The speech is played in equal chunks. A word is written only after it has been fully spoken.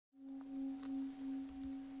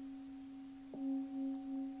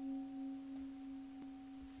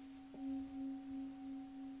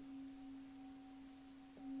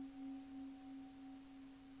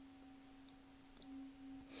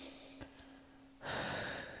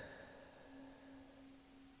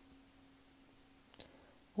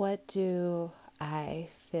What do I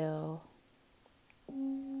feel?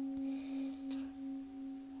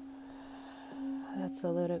 That's a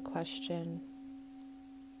loaded question.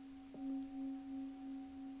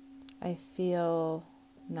 I feel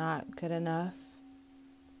not good enough.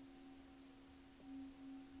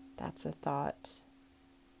 That's a thought.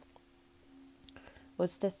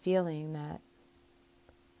 What's the feeling that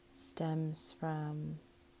stems from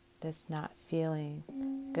this not feeling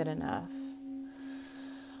good enough?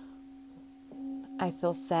 I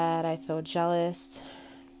feel sad, I feel jealous,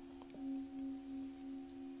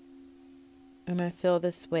 and I feel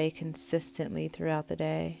this way consistently throughout the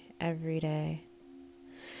day, every day.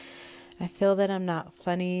 I feel that I'm not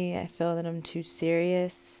funny, I feel that I'm too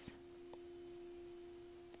serious.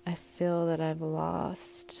 I feel that I've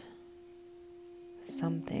lost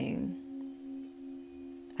something.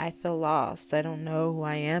 I feel lost. I don't know who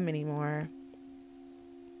I am anymore.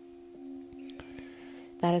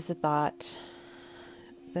 That is the thought.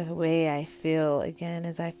 The way I feel, again,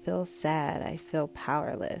 is I feel sad. I feel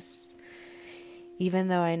powerless. Even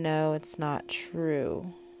though I know it's not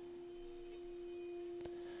true.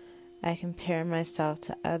 I compare myself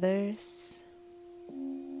to others.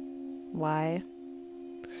 Why?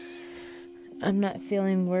 I'm not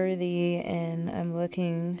feeling worthy, and I'm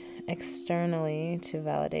looking externally to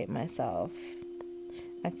validate myself.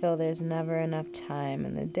 I feel there's never enough time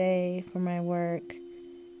in the day for my work.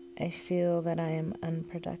 I feel that I am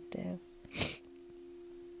unproductive.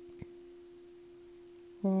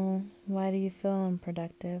 Well, why do you feel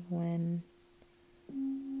unproductive when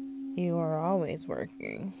you are always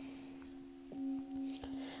working?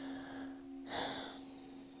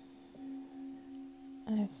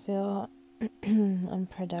 I feel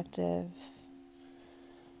unproductive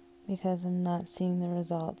because I'm not seeing the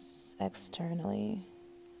results externally.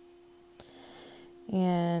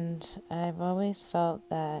 And I've always felt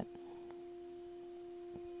that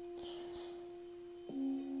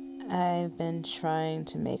I've been trying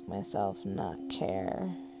to make myself not care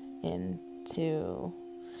and to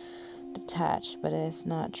detach, but it's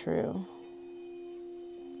not true.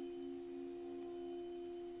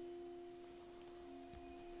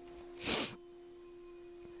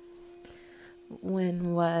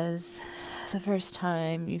 When was the first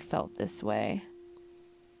time you felt this way?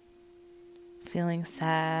 Feeling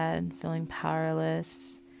sad, feeling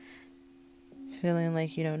powerless, feeling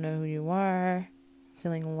like you don't know who you are,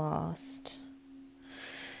 feeling lost.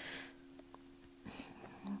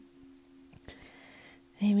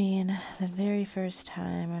 I mean, the very first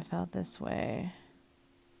time I felt this way,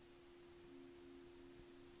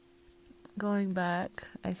 going back,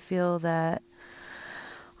 I feel that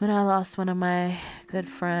when I lost one of my good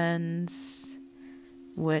friends,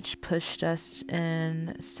 which pushed us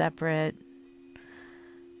in separate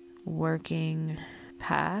working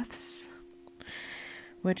paths,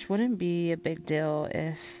 which wouldn't be a big deal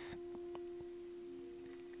if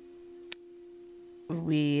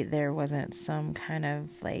there wasn't some kind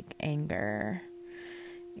of like anger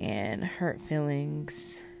and hurt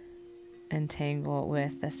feelings entangled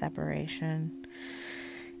with the separation.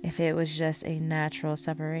 If it was just a natural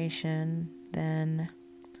separation, then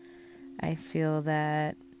I feel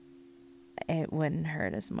that it wouldn't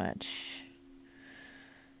hurt as much.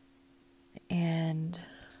 And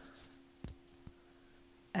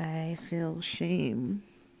I feel shame,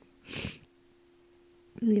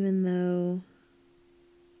 even though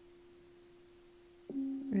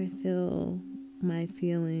I feel my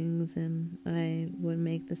feelings and I would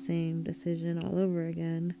make the same decision all over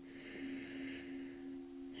again.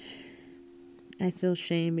 I feel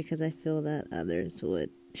shame because I feel that others would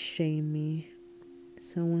shame me.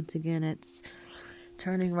 So once again, it's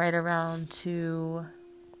turning right around to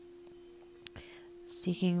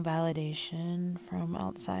seeking validation from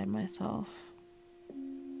outside myself.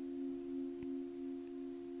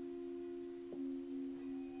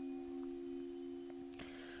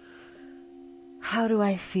 How do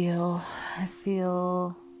I feel? I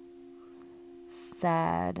feel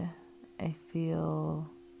sad. I feel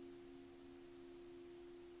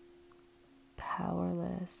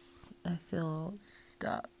powerless. I feel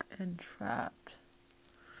stuck and trapped.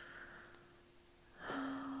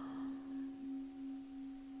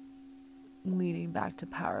 Leading back to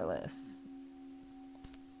powerless.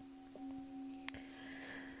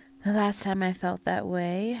 The last time I felt that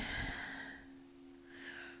way,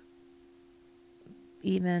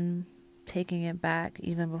 even taking it back,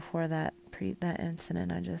 even before that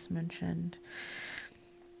incident I just mentioned,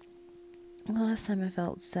 the last time I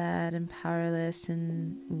felt sad and powerless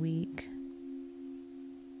and weak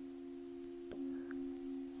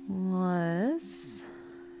was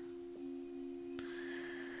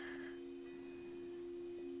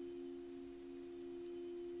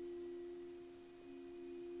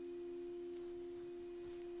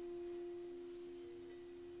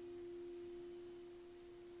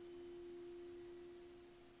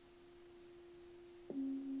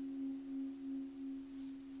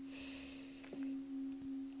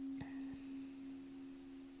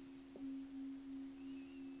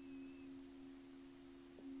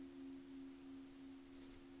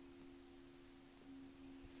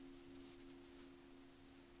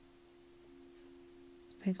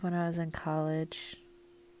think when I was in college,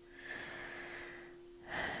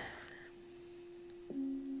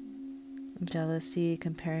 jealousy,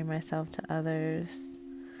 comparing myself to others,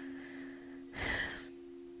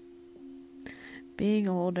 being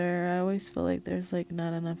older, I always feel like there's like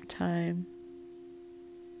not enough time.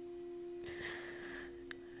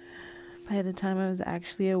 By the time I was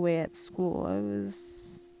actually away at school, I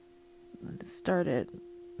started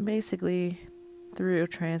basically through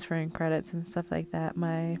transferring credits and stuff like that.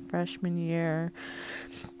 My freshman year,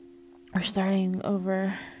 we're starting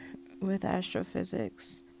over with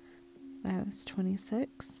astrophysics. I was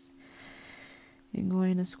 26 and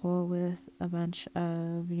going to school with a bunch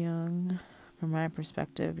of young, from my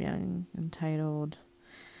perspective, young, entitled,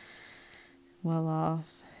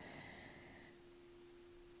 well-off,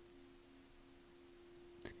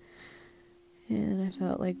 and I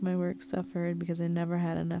felt like my work suffered because I never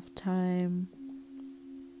had enough time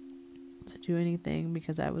to do anything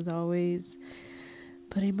because I was always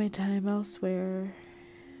putting my time elsewhere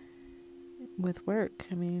with work.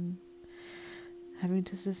 I mean, having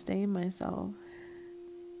to sustain myself.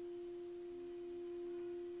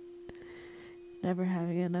 Never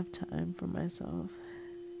having enough time for myself.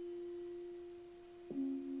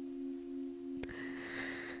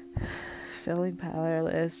 Feeling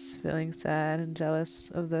powerless, feeling sad and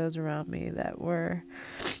jealous of those around me that were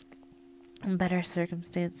in better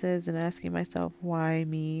circumstances, and asking myself, why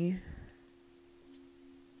me?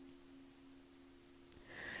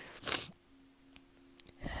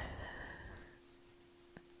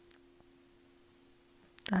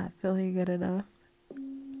 Not feeling good enough.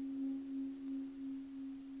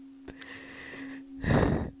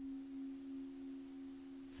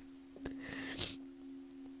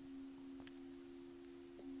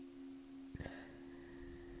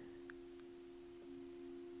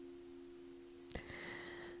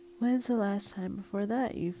 When's the last time before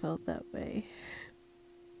that you felt that way?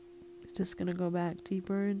 Just gonna go back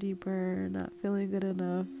deeper and deeper, not feeling good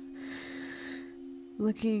enough,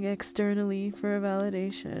 looking externally for a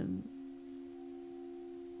validation.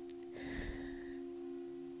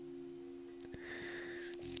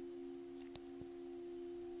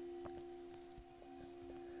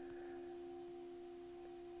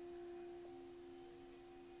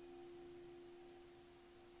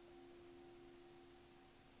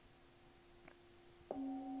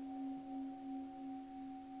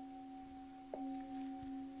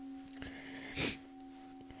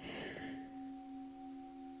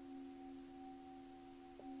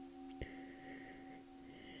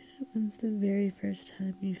 When's the very first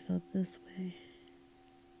time you felt this way?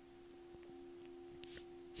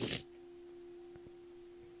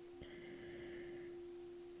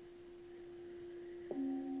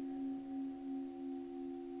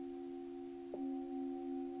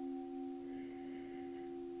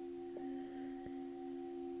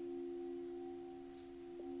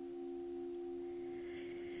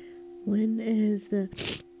 When is the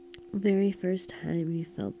very first time you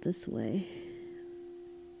felt this way?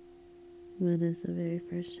 When is the very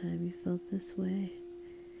first time you felt this way?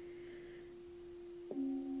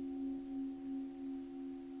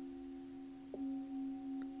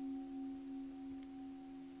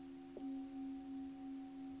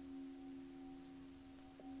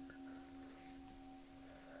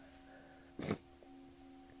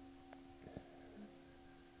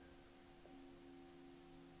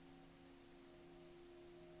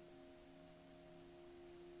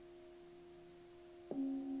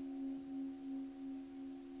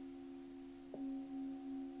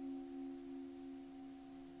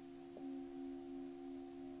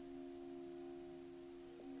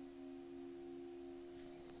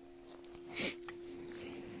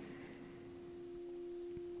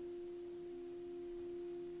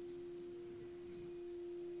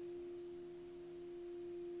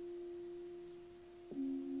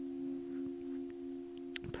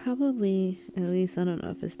 Probably, at least, I don't know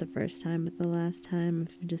if it's the first time, but the last time,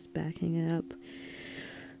 if I'm just backing it up,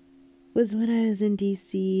 was when I was in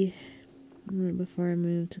DC before I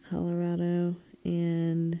moved to Colorado,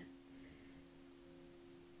 and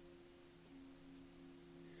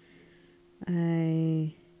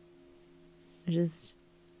I was just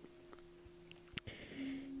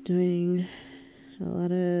doing a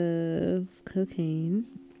lot of cocaine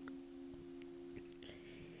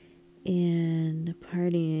and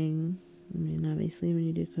partying. I mean, obviously when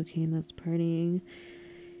you do cocaine, that's partying,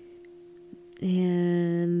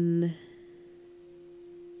 and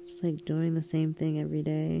just like doing the same thing every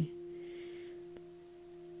day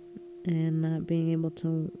and not being able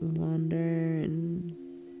to wander, and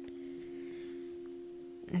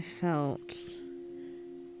I felt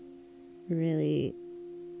really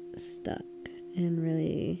stuck and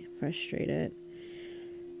really frustrated,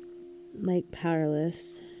 like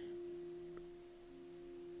powerless.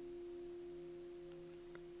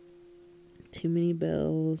 Too many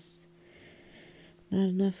bills, not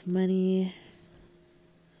enough money.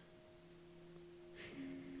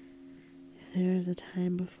 If there was a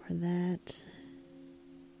time before that,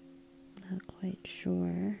 not quite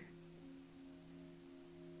sure.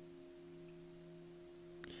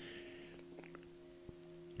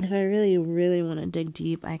 If I really, really want to dig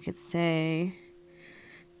deep, I could say,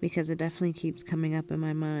 because it definitely keeps coming up in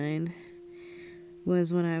my mind,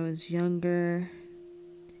 was when I was younger,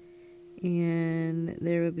 and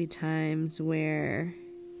there would be times where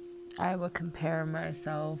I would compare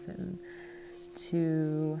myself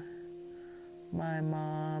to my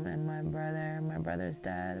mom and my brother's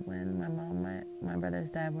dad, when my brother's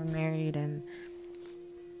dad were married, and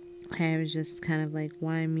I was just kind of like,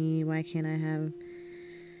 why me? Why can't I have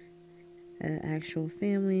an actual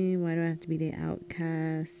family? Why do I have to be the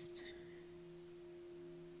outcast?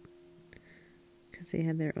 Because they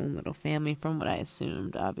had their own little family, from what I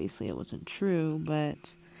assumed. Obviously it wasn't true,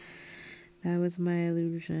 but that was my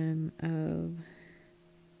illusion of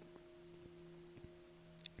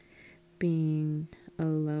being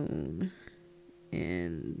alone,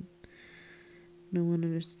 and no one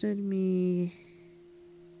understood me.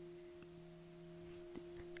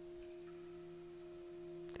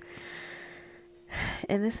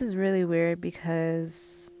 And this is really weird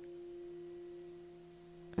because,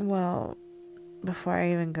 well, before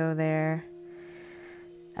I even go there,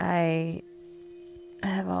 I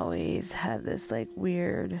have always had this like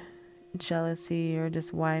weird jealousy, or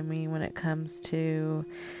just why me, when it comes to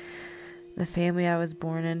the family I was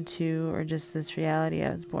born into, or just this reality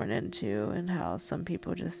I was born into, and how some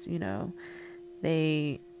people just,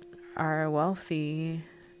 they are wealthy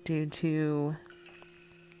due to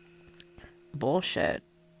bullshit.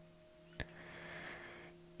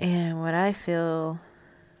 And what I feel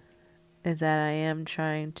is that I'm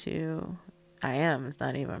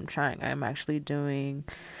actually doing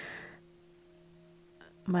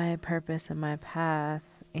my purpose and my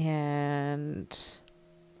path, and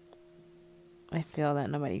I feel that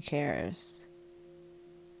nobody cares.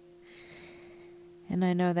 And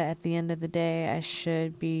I know that at the end of the day, I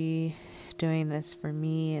should be doing this for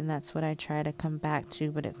me, and that's what I try to come back to,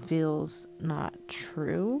 but it feels not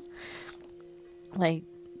true. Like,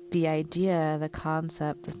 the idea, the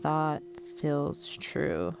concept, the thought feels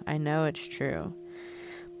true. I know it's true,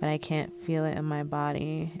 but I can't feel it in my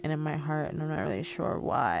body and in my heart, and I'm not really sure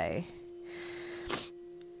why.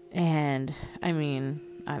 And, I mean,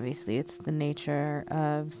 obviously it's the nature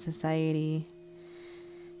of society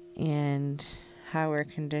and how we're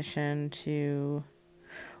conditioned to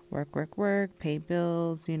work, pay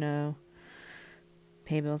bills,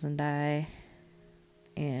 pay bills and die.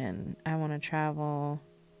 And I want to travel,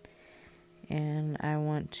 and I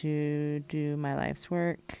want to do my life's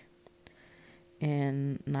work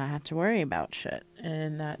and not have to worry about shit.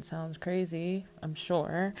 And that sounds crazy, I'm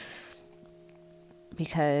sure,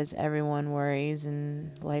 because everyone worries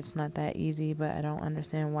and life's not that easy, but I don't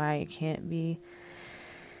understand why it can't be.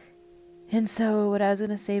 And so what I was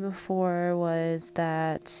going to say before was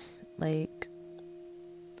that, like,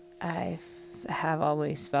 I have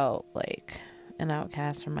always felt like an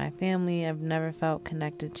outcast from my family. I've never felt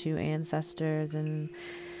connected to ancestors, and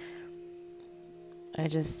I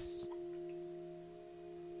just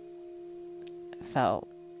felt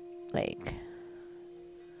like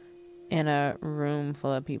in a room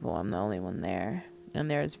full of people, I'm the only one there. And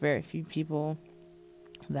there's very few people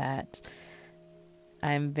that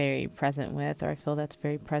I'm very present with, or I feel that's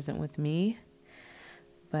very present with me.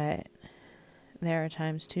 But there are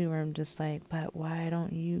times too where I'm just like, but why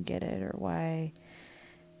don't you get it? Or why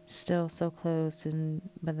still so close?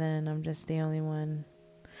 But then I'm just the only one.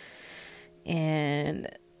 And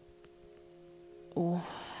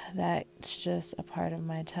that's just a part of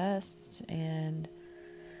my test, and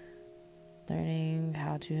learning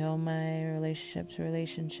how to heal my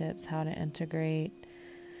relationships, how to integrate,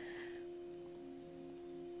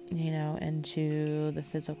 into the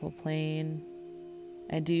physical plane.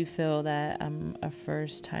 I do feel that I'm a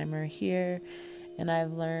first timer here, and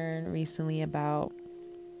I've learned recently about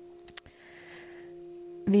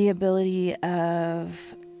the ability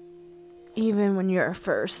of, even when you're a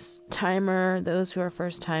first timer, those who are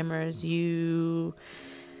first timers, you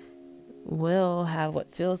will have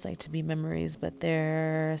what feels like to be memories, but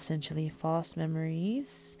they're essentially false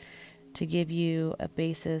memories to give you a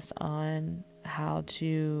basis on how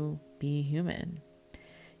to be human.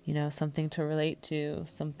 Something to relate to,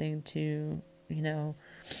 something to,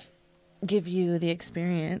 give you the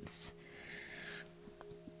experience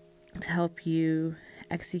to help you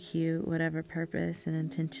execute whatever purpose and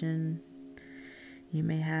intention you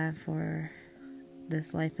may have for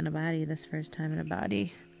this life in a body, this first time in a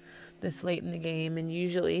body, this late in the game. And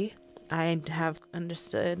usually I have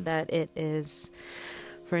understood that it is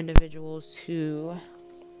for individuals who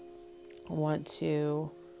want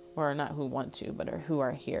to, or not who want to, but who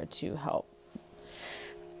are here to help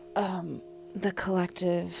the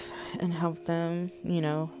collective and help them,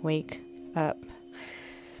 wake up.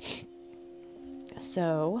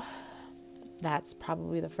 So that's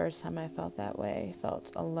probably the first time I felt that way.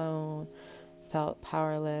 Felt alone, felt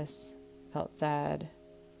powerless, felt sad,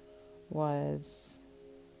 was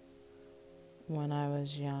when I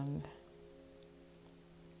was young.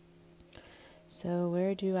 So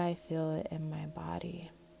where do I feel it in my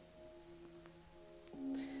body?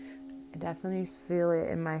 I definitely feel it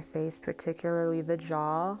in my face, particularly the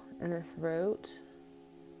jaw and the throat.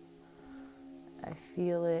 I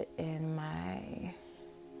feel it in my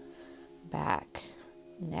back,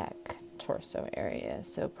 neck, torso area.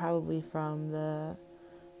 So probably from the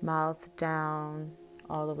mouth down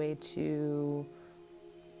all the way to,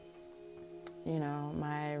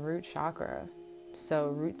 my root chakra. So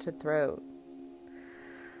root to throat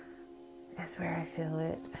is where I feel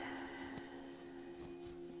it.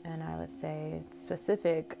 And I would say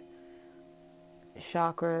specific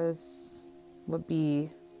chakras would be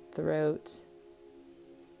throat,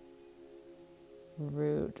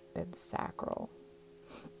 root, and sacral.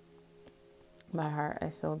 My heart, I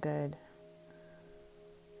feel good.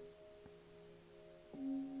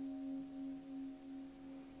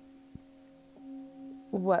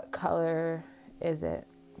 What color is it?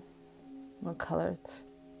 What color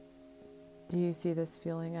do you see this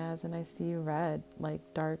feeling as? And I see red, like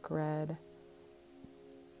dark red,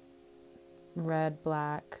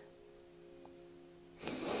 black,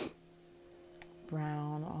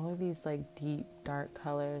 brown, all of these like deep, dark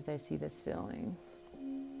colors. I see this feeling,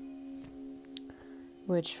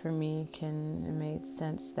 which for me it made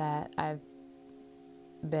sense that I've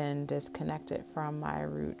been disconnected from my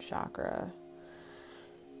root chakra,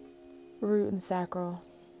 root and sacral.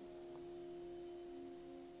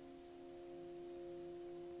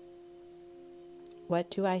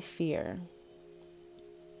 What do I fear?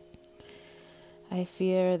 I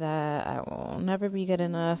fear that I will never be good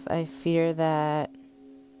enough. I fear that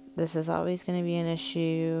this is always going to be an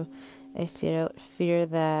issue. I fear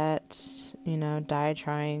that, die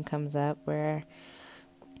trying comes up, where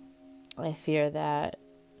I fear that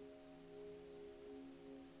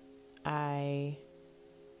I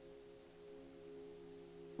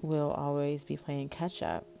will always be playing catch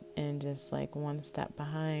up and just like one step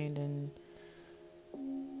behind, and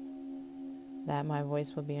that my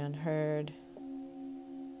voice will be unheard,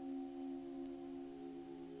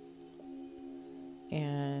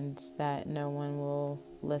 and that no one will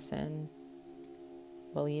listen,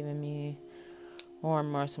 believe in me, or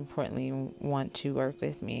most importantly, want to work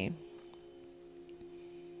with me.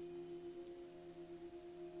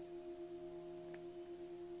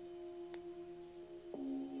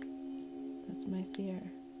 That's my fear.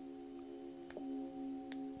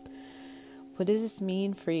 What does this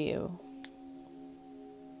mean for you?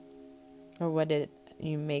 Or what did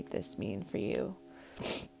you make this mean for you?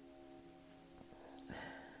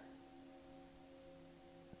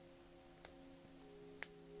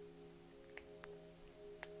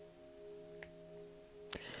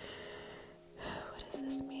 What does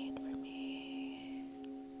this mean for me?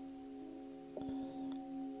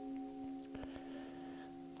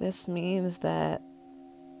 This means that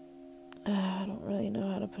I don't really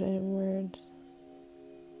know how to put it in words.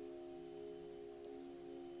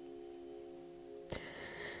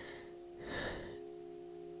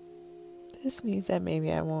 This means that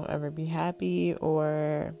maybe I won't ever be happy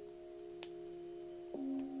or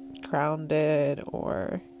grounded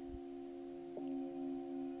or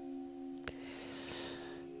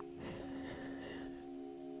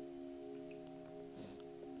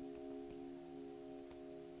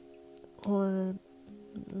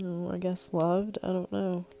I guess loved. I don't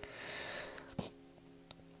know.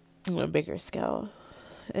 On a bigger scale,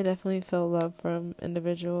 I definitely feel love from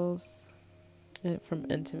individuals and from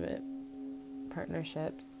intimate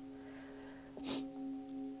partnerships.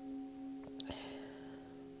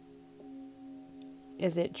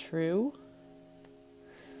 Is it true?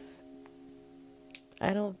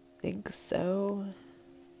 I don't think so.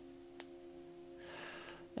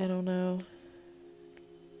 I don't know.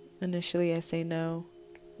 Initially, I say no.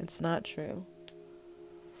 It's not true.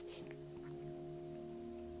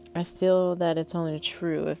 I feel that it's only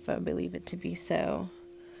true if I believe it to be so.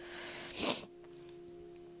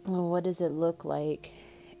 Well, what does it look like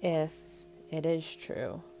if it is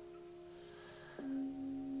true?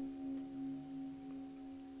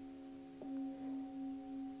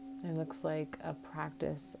 It looks like a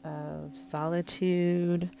practice of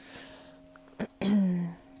solitude.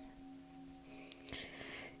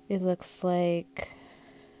 It looks like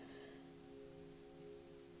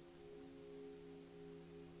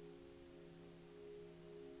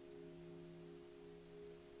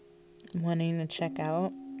wanting to check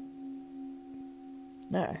out.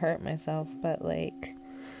 Not hurt myself, but like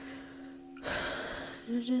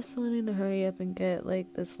just wanting to hurry up and get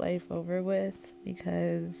like this life over with,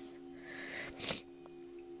 because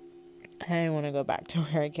I want to go back to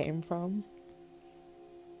where I came from.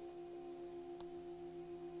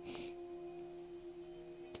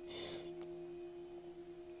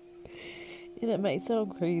 And it might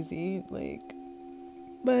sound crazy, like,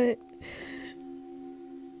 but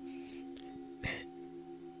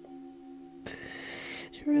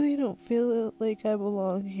I really don't feel like I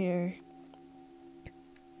belong here.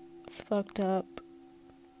 It's fucked up.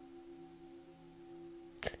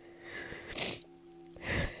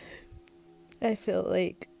 I feel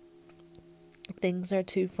like things are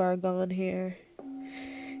too far gone here,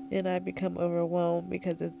 and I become overwhelmed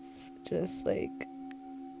because it's just like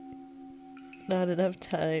not enough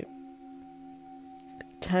time.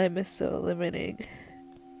 Time is so limiting.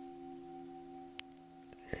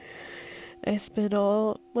 I spend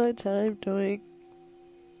all my time doing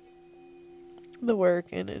the work,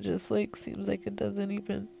 and it just like seems like it doesn't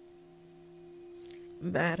even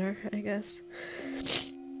matter, I guess.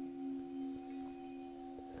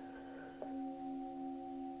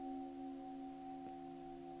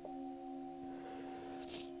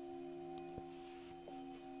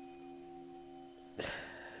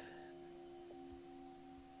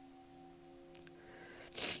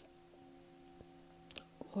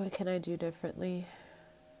 What can I do differently?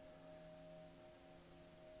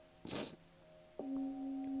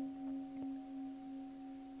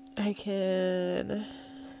 I can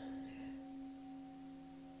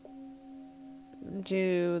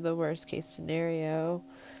do the worst case scenario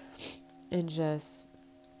and just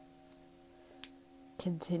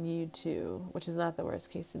continue to, which is not the worst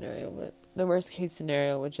case scenario, but the worst case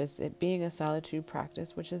scenario was just it being a solitude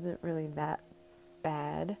practice, which isn't really that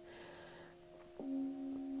bad.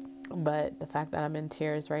 But the fact that I'm in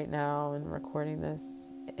tears right now and recording this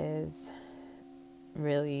is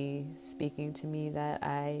really speaking to me that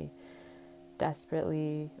I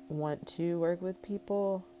desperately want to work with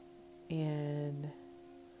people, and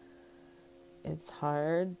it's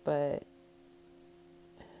hard, but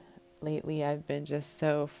lately I've been just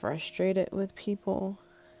so frustrated with people.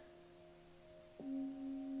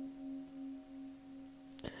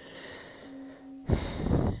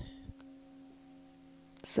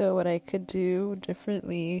 So what I could do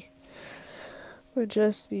differently would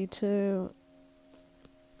just be to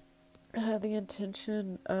have the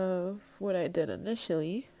intention of what I did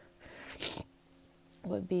initially,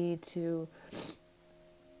 would be to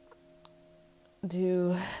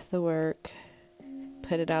do the work,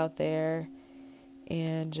 put it out there,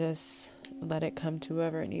 and just let it come to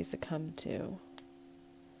whoever it needs to come to.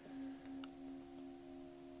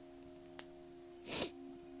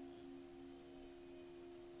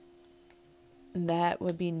 That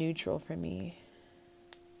would be neutral for me.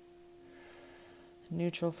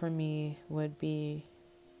 Neutral for me would be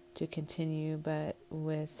to continue, but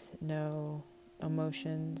with no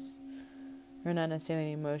emotions, or not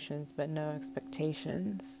necessarily emotions, but no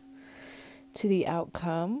expectations to the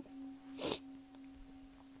outcome.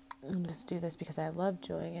 And just do this because I love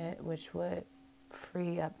doing it, which would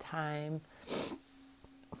free up time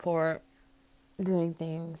for doing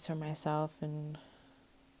things for myself and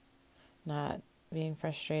not being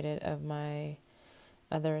frustrated of my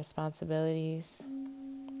other responsibilities.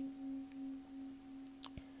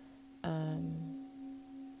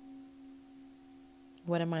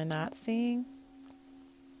 What am I not seeing?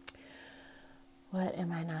 What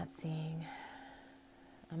am I not seeing?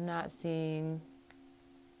 I'm not seeing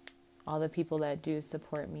all the people that do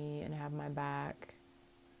support me and have my back.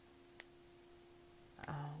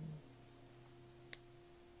 I'm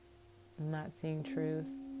not seeing truth.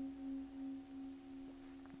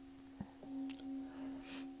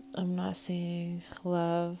 I'm not seeing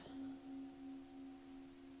love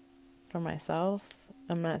for myself.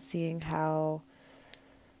 I'm not seeing how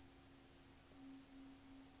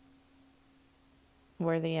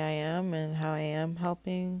worthy I am and how I am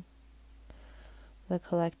helping the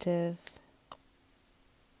collective.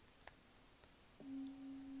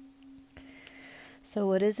 So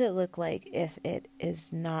what does it look like if it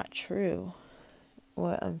is not true?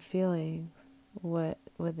 what I'm feeling, what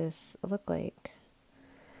would this look like?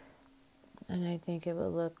 And I think it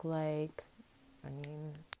would look like,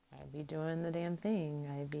 I'd be doing the damn thing.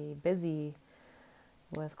 I'd be busy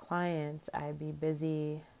with clients. I'd be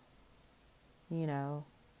busy,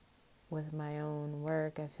 with my own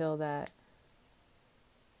work. I feel that,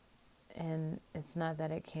 and it's not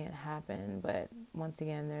that it can't happen, but once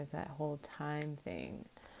again, there's that whole time thing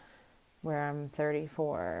where I'm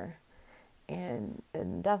 34 and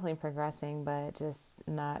definitely progressing, but just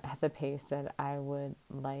not at the pace that I would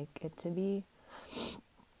like it to be,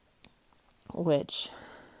 which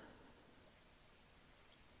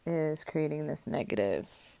is creating this negative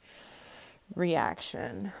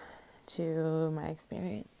reaction to my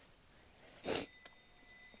experience.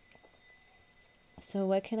 So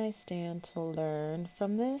what can I stand to learn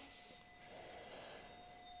from this?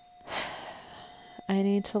 I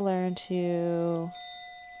need to learn to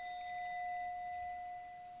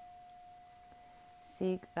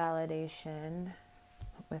seek validation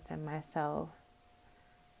within myself,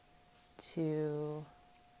 to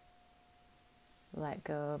let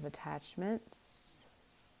go of attachments,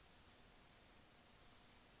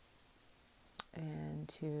 and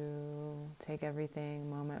to take everything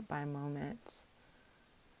moment by moment,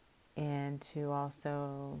 and to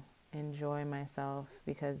also enjoy myself,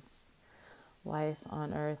 because life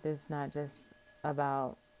on earth is not just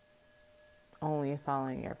about only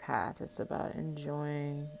following your path. It's about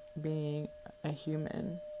enjoying being a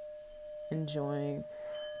human, enjoying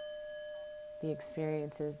the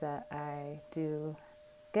experiences that I do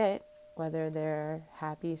get, whether they're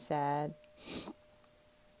happy, sad,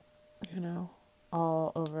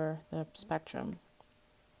 all over the spectrum.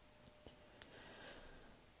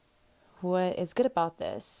 What is good about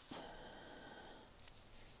this?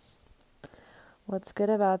 What's good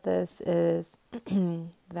about this is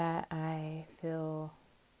that I feel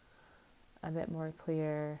a bit more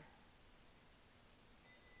clear.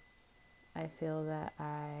 I feel that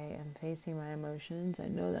I am facing my emotions. I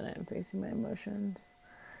know that I am facing my emotions,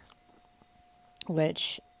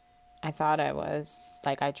 which I thought I was.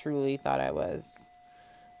 Like, I truly thought I was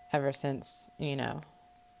ever since, the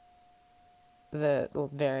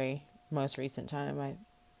very most recent time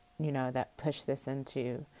that pushed this up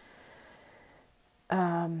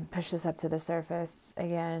to the surface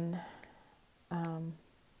again.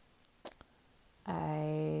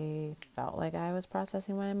 I felt like I was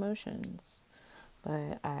processing my emotions,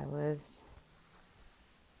 but I was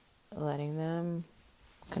letting them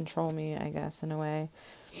control me, I guess, in a way,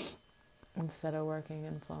 instead of working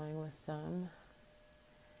and flowing with them,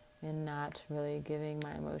 and not really giving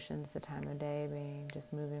my emotions the time of day, being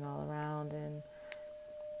just moving all around. And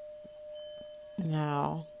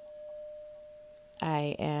now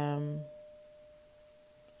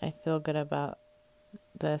I feel good about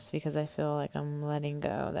this, because I feel like I'm letting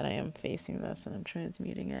go, that I am facing this and I'm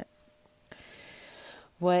transmuting it.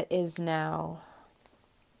 What is now?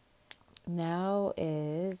 Now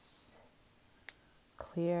is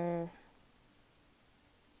clear,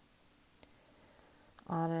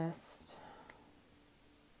 honest.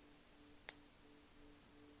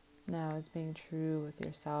 Now is being true with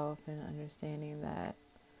yourself and understanding that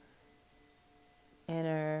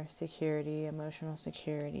inner security, emotional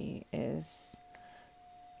security is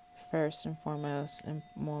first and foremost and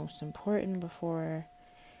most important before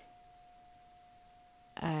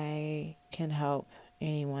I can help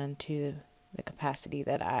anyone to the capacity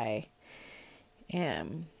that I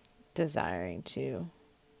am desiring to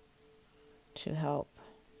help.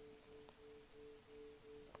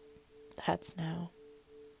 That's now.